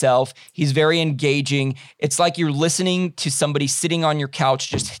 authentically himself. He's very engaging. It's like you're listening to somebody sitting on your couch,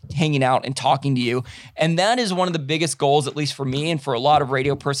 just hanging out and talking to you. And that is one of the biggest goals, at least for me and for a lot of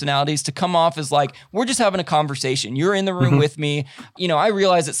radio personalities, to come off as like, we're just having a conversation. You're in the room with me. I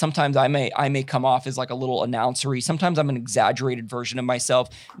realize that sometimes I may come off as like a little announcery. Sometimes I'm an exaggerated version of myself,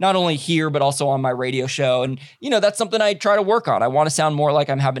 not only here, but also on my radio show. And, that's something I try to work on. I want to sound more like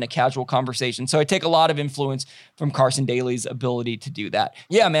I'm having a casual casual conversation. So I take a lot of influence from Carson Daly's ability to do that.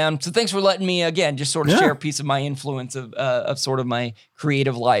 Yeah, man. So thanks for letting me, again, just sort of share a piece of my influence of sort of my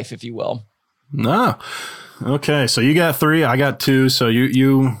creative life, if you will. No. Okay. So you got 3, I got 2. So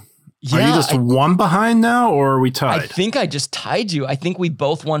you are you just one behind now, or are we tied? I think I just tied you. I think we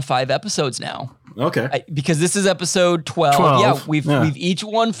both won 5 episodes now. Okay. Because this is episode 12. Yeah, we've each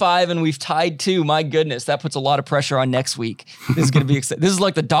won 5 and we've tied 2. My goodness, that puts a lot of pressure on next week. This is going to be exciting. This is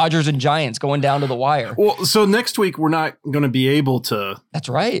like the Dodgers and Giants going down to the wire. Well, so next week we're not going to be able to That's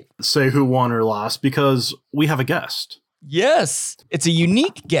right. say who won or lost because we have a guest. Yes. It's a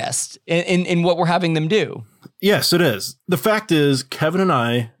unique guest in what we're having them do. Yes, it is. The fact is, Kevin and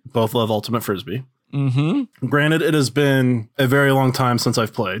I both love Ultimate Frisbee. Mm-hmm. Granted, it has been a very long time since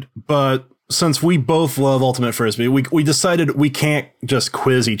I've played, but since we both love Ultimate Frisbee, we decided we can't just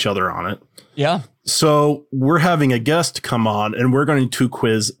quiz each other on it. Yeah. So we're having a guest come on, and we're going to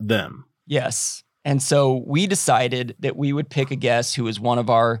quiz them. Yes. And so we decided that we would pick a guest who is one of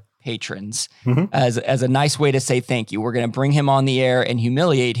our patrons as a nice way to say thank you. We're going to bring him on the air and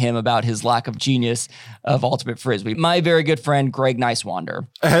humiliate him about his lack of genius of Ultimate Frisbee. My very good friend, Greg Nicewander.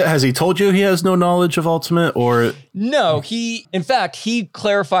 Has he told you he has no knowledge of Ultimate, or? No, in fact, he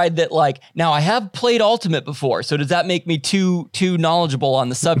clarified that now I have played Ultimate before. So does that make me too knowledgeable on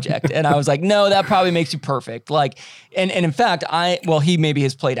the subject? And I was like, no, that probably makes you perfect. And in fact, he maybe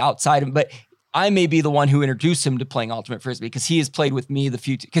has played outside of, but I may be the one who introduced him to playing Ultimate Frisbee because he has played with me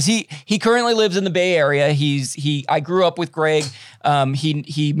because he currently lives in the Bay Area. I grew up with Greg.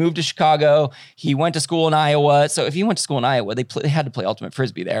 He moved to Chicago. He went to school in Iowa. So if he went to school in Iowa, they had to play Ultimate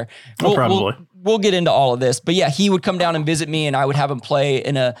Frisbee there. Probably. We'll get into all of this, but yeah, he would come down and visit me, and I would have him play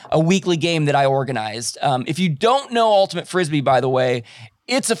in a weekly game that I organized. If you don't know Ultimate Frisbee, by the way,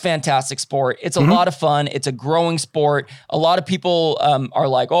 it's a fantastic sport. It's a lot of fun. It's a growing sport. A lot of people are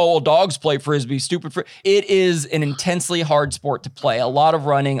like, oh, well, dogs play Frisbee, stupid. It is an intensely hard sport to play. A lot of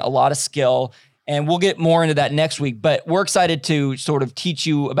running, a lot of skill. And we'll get more into that next week. But we're excited to sort of teach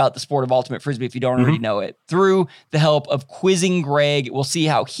you about the sport of Ultimate Frisbee if you don't already know it. Through the help of quizzing Greg, we'll see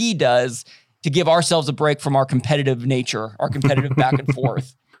how he does to give ourselves a break from our competitive nature, our competitive back and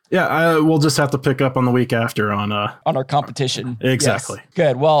forth. Yeah, we'll just have to pick up on the week after on our competition. Exactly. Yes.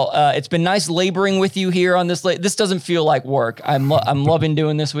 Good. Well, it's been nice laboring with you here on this. This doesn't feel like work. I'm loving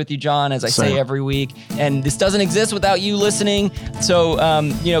doing this with you, John, as I say every week. And this doesn't exist without you listening. So,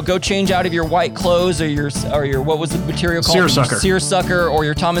 go change out of your white clothes or your what was the material called? Seersucker or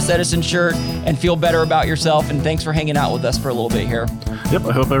your Thomas Edison shirt and feel better about yourself. And thanks for hanging out with us for a little bit here. Yep.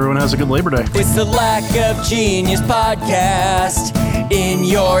 I hope everyone has a good Labor Day. It's the Lack of Genius podcast in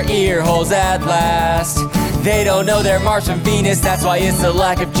your ear holes at last. They don't know they're Mars from Venus, that's why it's the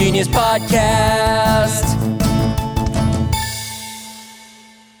Lack of Genius podcast.